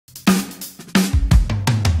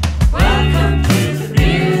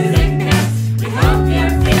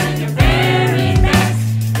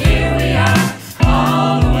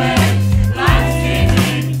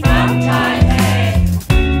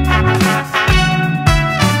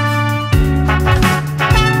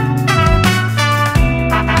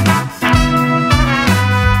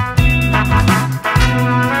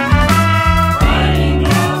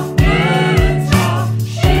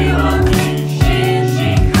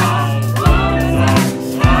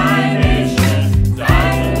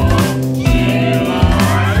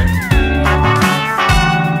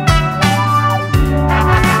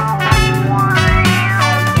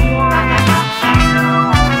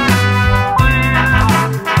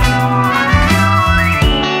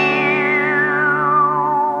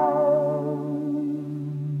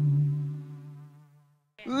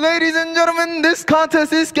Ladies and gentlemen, this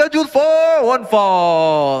contest is scheduled for one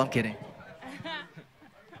fall. I'm kidding.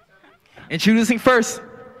 Introducing first,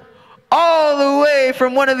 all the way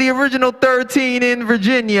from one of the original 13 in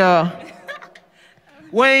Virginia,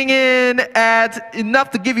 weighing in at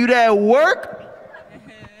enough to give you that work,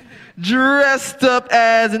 dressed up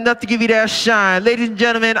as enough to give you that shine. Ladies and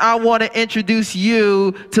gentlemen, I want to introduce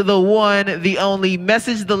you to the one, the only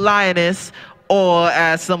Message the Lioness, or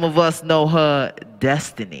as some of us know her,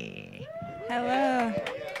 Destiny. Hello.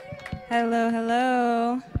 Hello,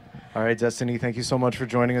 hello. All right, Destiny, thank you so much for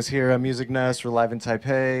joining us here at Music Nest. We're live in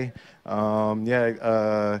Taipei. What are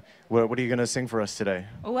you going to sing for us today?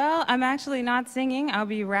 Well, I'm actually not singing. I'll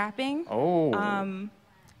be rapping. Oh.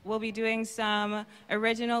 We'll be doing some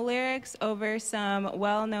original lyrics over some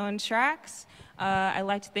well-known tracks. I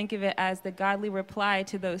like to think of it as the godly reply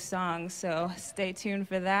to those songs, so stay tuned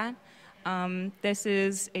for that. This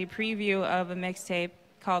is a preview of a mixtape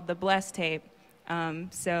called The Blessed Tape.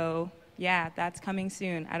 So yeah, that's coming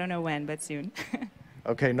soon. I don't know when, but soon.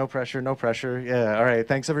 Okay, no pressure, no pressure. Yeah, all right.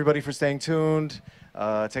 Thanks everybody for staying tuned.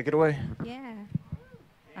 Take it away. Yeah,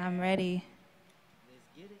 I'm ready.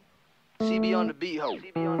 CB on the beat, ho.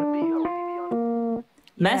 CB on the beat, ho.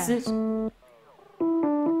 Message.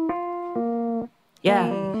 Yeah.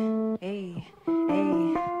 Hey,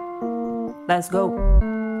 hey. Let's go.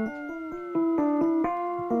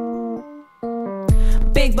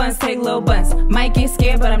 Big buns take little buns. Might get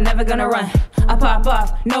scared, but I'm never gonna run. I pop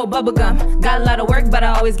off, no bubble gum. Got a lot of work, but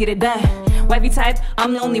I always get it done. Wifey type,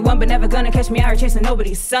 I'm the only one, but never gonna catch me out here chasing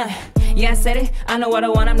nobody's son. Yeah, I said it, I know what I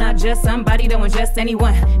want, I'm not just somebody, don't want just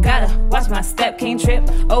anyone. Gotta watch my step, can't trip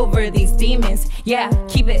over these demons. Yeah,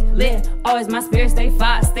 keep it lit, always my spirit stay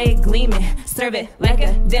fire, stay gleaming. Serve it like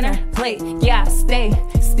a dinner plate, yeah, stay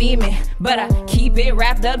steaming. But I keep it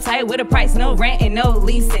wrapped up tight with a price, no rent and no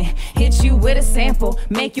leasing. Hit you with a sample,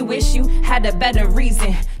 make you wish you had a better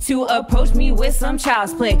reason to approach me with some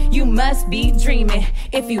child's play. You must be dreaming.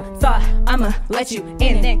 If you thought I'ma let you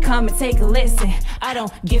in, then come and take a listen. I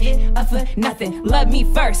don't give it up for nothing. Love me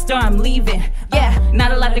first or I'm leaving. Yeah,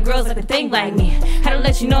 not a lot of girls like to think like me. Had to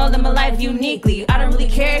let you know I live my life uniquely. I don't really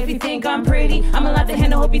care if you think I'm pretty. I'm allowed to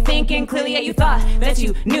handle, hope you're thinking clearly. Yeah, you thought that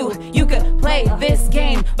you knew you could play this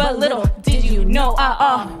game, but little did you know I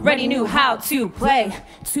already knew how to play.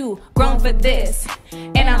 Too grown for this,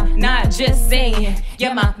 and I'm not just saying.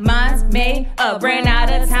 Yeah, my mind's made up, ran out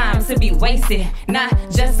of time to be wasted. Not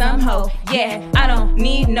just some hoe, yeah, I don't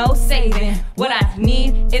need no saving. What I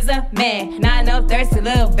need is a man, not no thirsty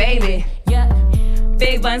little baby. Yeah.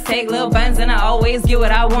 Big buns take little buns, and I always get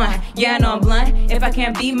what I want. Yeah, I know I'm blunt. If I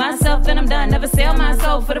can't be myself, then I'm done. Never sell my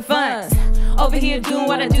soul for the funds. Over here doing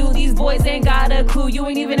what I do, these boys ain't got a clue. You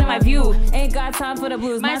ain't even in my view. Ain't got time for the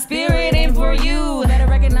blues. My spirit ain't for you. Better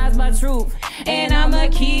recognize my truth, and I'ma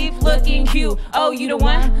keep looking cute. Oh, you the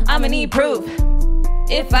one? I'ma need proof.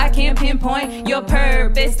 If I can't pinpoint your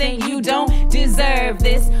purpose, then you don't deserve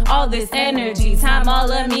this. All this energy, time,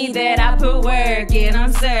 all of me that I put work in,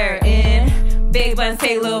 I'm certain. Big buns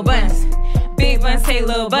take little buns. Big buns take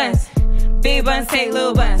little buns. Big buns take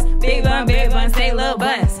little buns. Big buns take little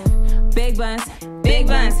buns. Big buns, big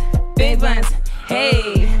buns, big buns.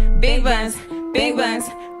 Hey, big buns, big buns,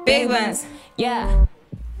 big buns. Yeah.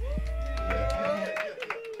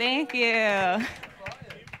 Thank you.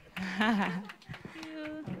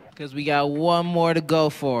 Because we got one more to go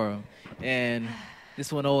for him. And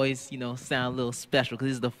this one always, you know, sound a little special because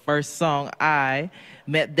this is the first song I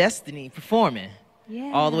met Destiny performing.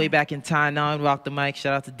 Yeah. All the way back in Taiwan, Rock the Mic.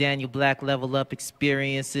 Shout out to Daniel Black, Level Up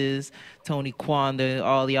Experiences, Tony Kwanda,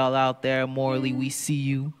 all y'all out there. Morally, we see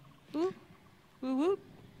you. Whoop, whoop, whoop.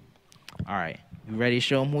 All right, you ready to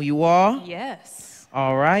show them who you are? Yes.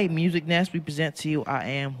 All right, Music Nest, we present to you I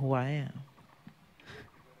Am Who I Am.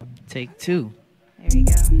 Take two. There we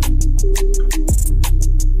go.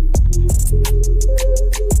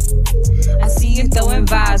 I see you throwing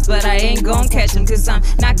vibes, but I ain't gon' catch them, cause I'm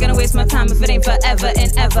not gonna waste my time if it ain't forever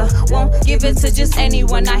and ever. Won't give it to just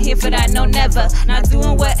anyone, not here for that, no never. Not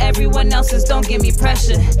doing what everyone else is, don't give me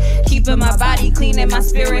pressure. Keeping my body clean and my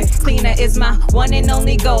spirit cleaner is my one and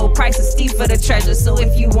only goal. Price is steep for the treasure, so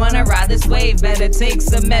if you wanna ride this wave, better take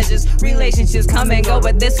some measures. Relationships come and go,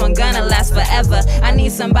 but this one gonna last forever. I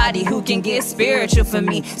need somebody who can get spiritual for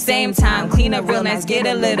me. Same time, clean up real nice, get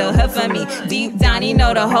a little hood for me. Deep down, you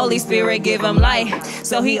know the Holy Spirit give him light,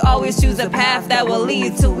 so he We always choose a path that will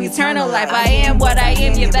lead to eternal life. I am what I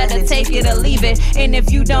am, you better take it or leave it. And if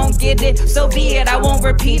you don't get it, so be it, I won't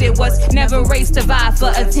repeat it. Was never raised to vie for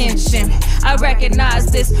attention. I recognize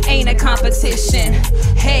this ain't a competition.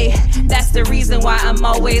 Hey, that's the reason why I'm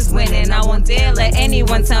always winning. I won't dare let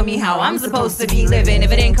anyone tell me how I'm supposed to be living.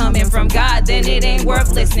 If it ain't coming from God, then it ain't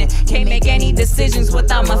worth listening. Can't make any decisions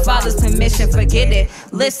without my Father's permission. Forget it,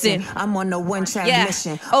 listen, I'm on the one-track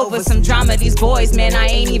mission. Over some drama, these boys, man, I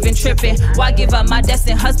ain't even tripping. Why give up my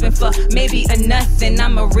destined husband for maybe a nothing?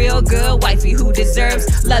 I'm a real good wifey who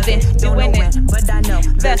deserves loving. Doing it, but I know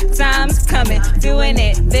the time's coming. Doing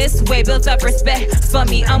it this way, built up respect for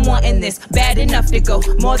me. I'm wanting this bad enough to go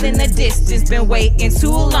more than the distance. Been waiting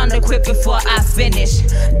too long to quit before I finish.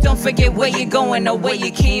 Don't forget where you're going or where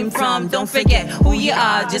you came from. Don't forget who you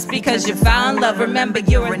are just because you found love. Remember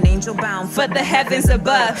you're an angel bound for the heavens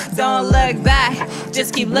above. Don't look back,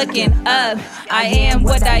 just keep looking up. I am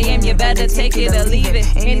what I am, you better take it or leave it.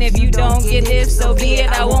 And if you don't get it, so be it,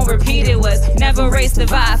 I won't repeat it. Was never raised to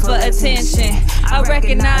vie for attention. I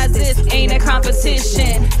recognize this ain't a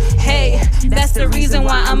competition. Hey, that's the reason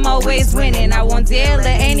why I'm always winning. I won't dare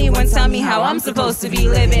let anyone tell me how I'm supposed to be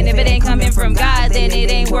living. If it ain't coming from God, then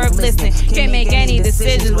it ain't worth listening. Can't make any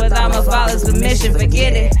decisions without my Father's permission.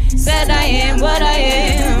 Forget it. Said I am what I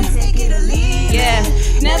am. Yeah,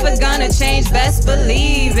 never gonna change, best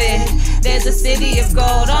believe it. There's a city of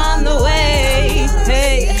gold on the way.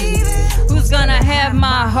 Hey, who's gonna have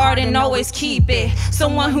my heart and always keep it?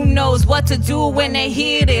 Someone who knows what to do when they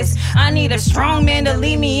hear this. I need a strong man to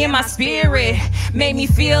lead me in my spirit. Make me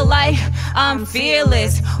feel like I'm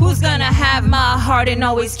fearless. Who's gonna have my heart and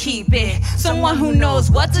always keep it? Someone who knows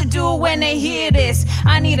what to do when they hear this.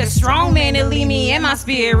 I need a strong man to lead me in my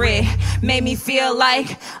spirit. Make me feel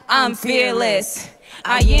like I'm fearless.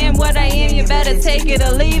 I am what I am, you better take it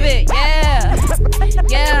or leave it. Yeah,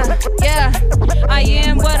 yeah, yeah. I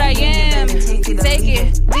am what I am. Take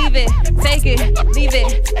it, leave it, take it, leave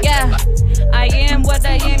it. Yeah, I am what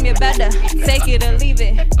I am, you better take it or leave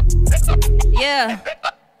it. Yeah,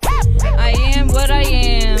 I am what I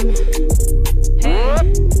am. Hey,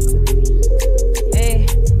 hey,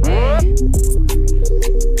 hey.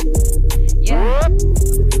 Yeah,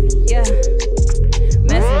 yeah.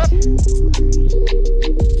 Message.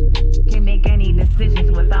 Can't make any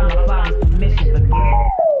decisions without my Father's permission.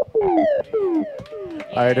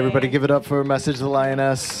 All right, everybody, give it up for Message the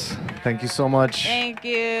Lioness. Thank you so much. Thank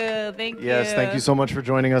you. Thank you. Yes, thank you so much for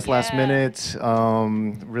joining us last minute.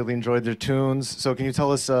 Really enjoyed their tunes. So can you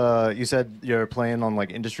tell us, you said you're playing on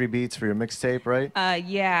like industry beats for your mixtape, right?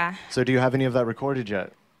 Yeah. So do you have any of that recorded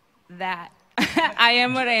yet? That. I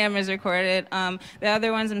Am What I Am is recorded. The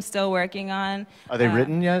other ones I'm still working on. Are they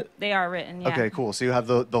written yet? They are written, yeah. Okay, cool. So you have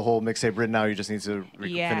the whole mixtape written now, you just need to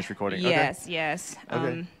finish recording. Yes, okay. yes.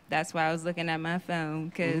 Okay. That's why I was looking at my phone,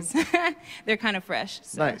 because they're kind of fresh.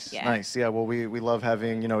 So, nice, yeah. Nice. Yeah, well, we love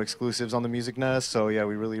having, exclusives on the Music Nest, so yeah,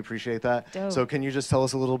 we really appreciate that. Dope. So can you just tell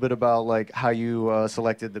us a little bit about like how you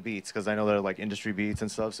selected the beats? Because I know they're like industry beats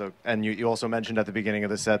and stuff. So, and you also mentioned at the beginning of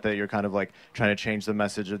the set that you're kind of like trying to change the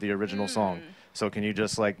message of the original song. So can you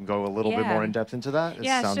just like go a little bit more in depth into that? It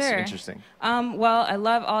sounds interesting. Well, I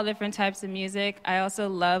love all different types of music. I also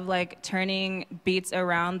love like turning beats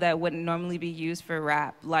around that wouldn't normally be used for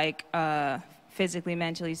rap, like physically,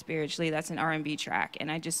 mentally, spiritually. That's an R&B track, and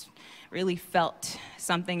I just really felt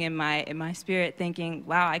something in my spirit, thinking,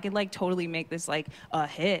 wow, I could like totally make this like a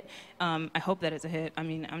hit. I hope that it's a hit. I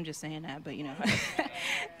mean, I'm just saying that, but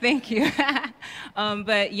thank you.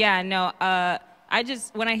 But yeah, no.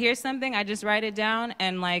 When I hear something, I just write it down,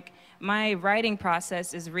 and like my writing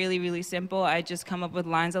process is really, really simple. I just come up with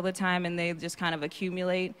lines all the time, and they just kind of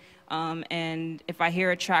accumulate. And if I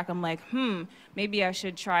hear a track, I'm like, maybe I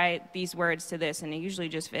should try these words to this, and it usually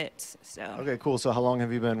just fits. So. Okay, cool. So how long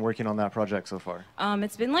have you been working on that project so far?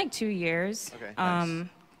 It's been like 2 years. Okay, nice.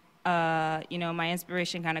 My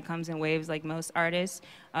inspiration kind of comes in waves like most artists.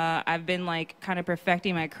 I've been like kind of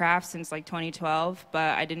perfecting my craft since like 2012,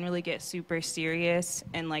 but I didn't really get super serious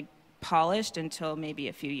and like polished until maybe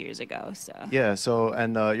a few years ago. So yeah. So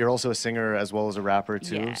and you're also a singer as well as a rapper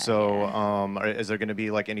too. Yeah, so is there going to be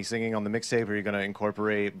like any singing on the mixtape? Or are you going to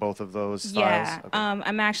incorporate both of those styles? Yeah. Okay.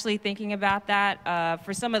 I'm actually thinking about that.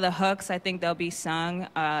 For some of the hooks, I think they'll be sung.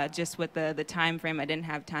 Just with the time frame, I didn't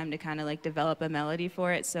have time to kind of like develop a melody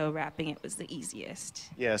for it. So rapping it was the easiest.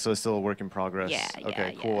 Yeah. So it's still a work in progress. Yeah.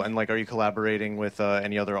 Okay. Yeah, Cool. yeah. And like, are you collaborating with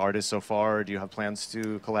any other artists so far? Or do you have plans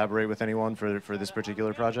to collaborate with anyone for this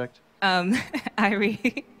particular project?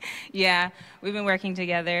 Irie, yeah, we've been working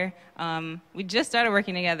together. We just started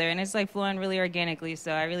working together, and it's like flowing really organically.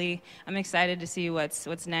 So I'm excited to see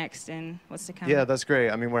what's next and what's to come. Yeah, that's great.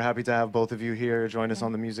 I mean, we're happy to have both of you here join us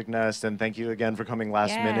on the Music Nest, and thank you again for coming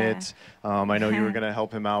last minute. I know you were going to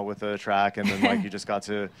help him out with a track, and then like you just got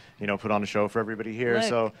to, you know, put on a show for everybody here. Look,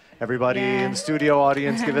 so everybody in the studio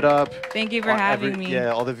audience, give it up. Thank you for having me. Yeah,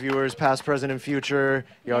 all the viewers, past, present, and future.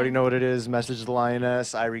 You already know what it is. Message the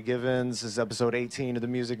Lioness. Irie Givens. This is episode 18 of the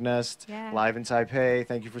Music Nest, live in Taipei.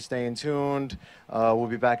 Thank you for staying tuned. We'll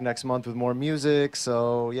be back next month with more music.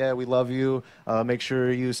 So yeah, we love you. Make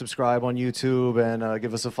sure you subscribe on YouTube and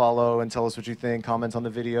give us a follow and tell us what you think. Comment on the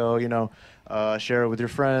video. You know, share it with your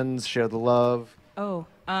friends. Share the love. Oh.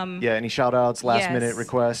 Yeah. Any shout outs? Last minute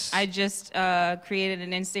requests? I just created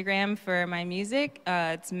an Instagram for my music.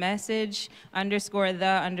 It's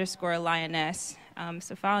message_the_lioness.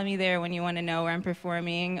 So follow me there when you want to know where I'm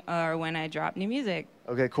performing or when I drop new music.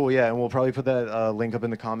 Okay, cool. Yeah, and we'll probably put that link up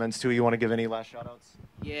in the comments too. You want to give any last shout outs?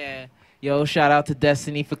 Yeah. Yo, shout out to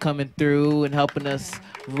Destiny for coming through and helping us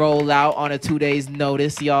roll out on a 2 days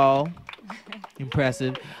notice, y'all.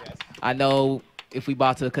 Impressive. I know if we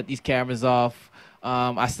about to cut these cameras off,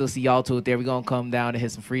 I still see y'all two there. We're going to come down and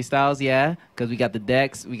hit some freestyles, yeah? Because we got the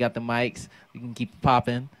decks, we got the mics. We can keep it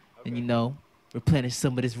popping. And, you know, replenish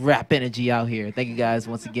some of this rap energy out here. Thank you guys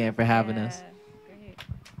once again for having us. Great.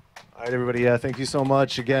 All right, everybody. Yeah, thank you so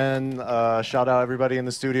much again. Shout out everybody in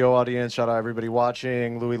the studio audience. Shout out everybody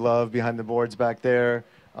watching. Louis Love behind the boards back there.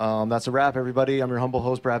 That's a wrap, everybody. I'm your humble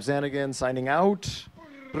host, Brapp Zannigan, signing out.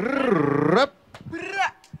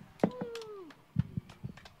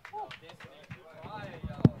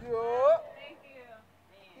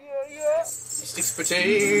 Sticks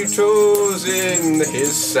potatoes in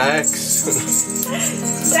his sacks.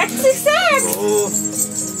 Sexy sex!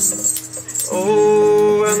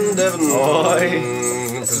 Oh, and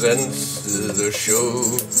Devon presents the show,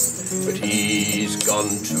 but he's gone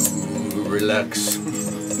to relax.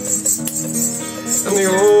 And the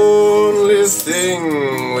only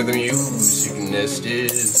thing with the Music Nest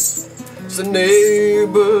is the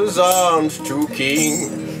neighbors aren't too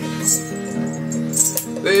keen.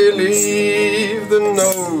 They leave the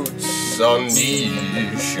notes on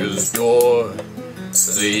Nisha's door.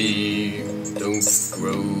 They don't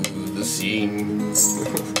grow the scene.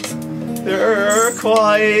 They're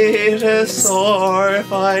quite a sore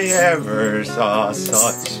if I ever saw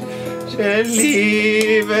such. To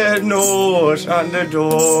leave a note on the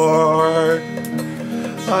door.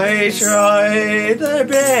 I try the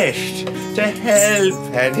best to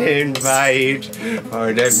help and invite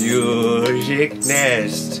for the Music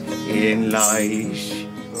Nest in light.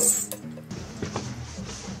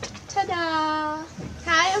 Ta-da!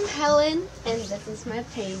 Hi, I'm Helen, and this is my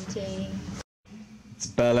painting. It's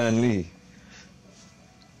Bella and Lee.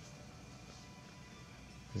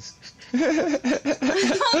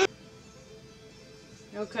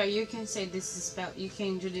 Okay, you can say this is Belle. You can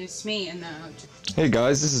introduce me and then I'll... Hey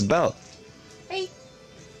guys, this is Belle. Hey.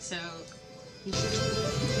 So... It's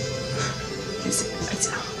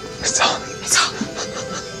on. It's on. It's on.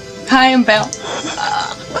 Hi, I'm Belle.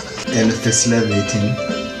 Elephant's levitating.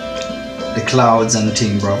 The clouds and the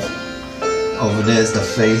thing, bro. Over there's the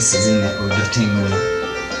faces in it with the thing.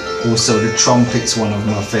 Also the trumpet's one of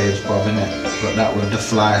my faves, bro, innit? Got that with the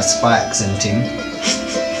fly spikes and thing.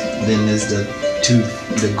 Then there's the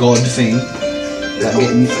God thing. That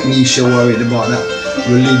get Nisha worried about that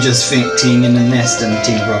religious thing in the nest and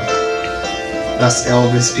thing, bro. That's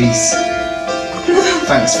Elvis' piece.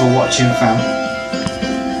 Thanks for watching, fam.